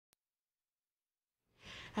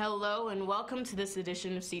Hello and welcome to this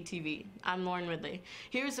edition of CTV. I'm Lauren Ridley.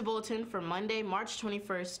 Here's the bulletin for Monday, March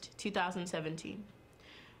 21st, 2017.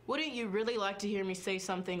 Wouldn't you really like to hear me say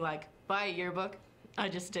something like, buy a yearbook? I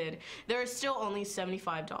just did. There are still only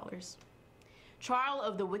 $75. Trial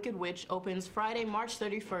of the Wicked Witch opens Friday, March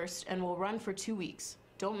 31st and will run for 2 weeks.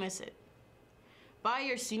 Don't miss it. Buy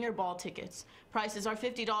your senior ball tickets. Prices are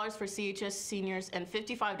 $50 for CHS seniors and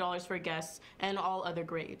 $55 for guests and all other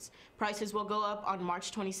grades. Prices will go up on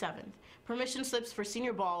March 27th. Permission slips for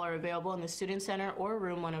senior ball are available in the Student Center or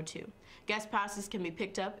Room 102. Guest passes can be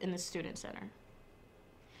picked up in the Student Center.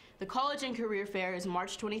 The College and Career Fair is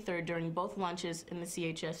March 23rd during both lunches in the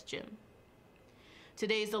CHS gym.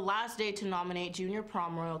 Today is the last day to nominate junior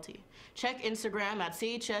prom royalty. Check Instagram at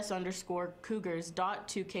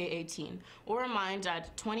chs_cougars.2k18 or remind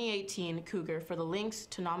at 2018 Cougar for the links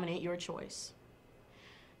to nominate your choice.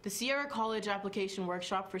 The Sierra College application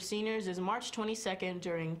workshop for seniors is March 22nd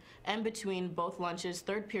during and between both lunches,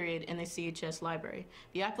 third period in the CHS library.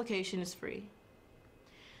 The application is free.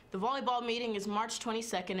 The volleyball meeting is March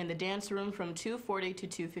 22nd in the dance room from 2:40 to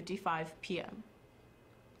 2:55 p.m.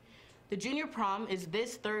 The junior prom is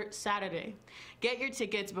this Saturday. Get your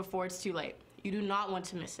tickets before it's too late. You do not want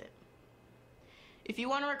to miss it. If you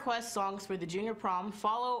want to request songs for the junior prom,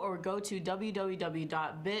 follow or go to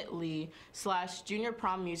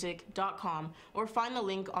www.bit.ly/juniorprommusic.com or find the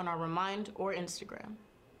link on our Remind or Instagram.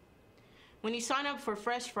 When you sign up for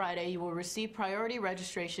Fresh Friday, you will receive priority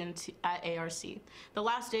registration at ARC. The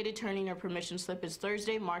last day to turn in your permission slip is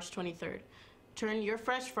Thursday, March 23rd. Turn your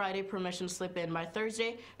Fresh Friday permission slip in by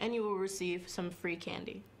Thursday and you will receive some free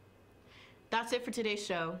candy. That's it for today's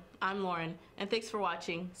show. I'm Lauren, and thanks for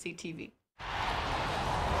watching CTV.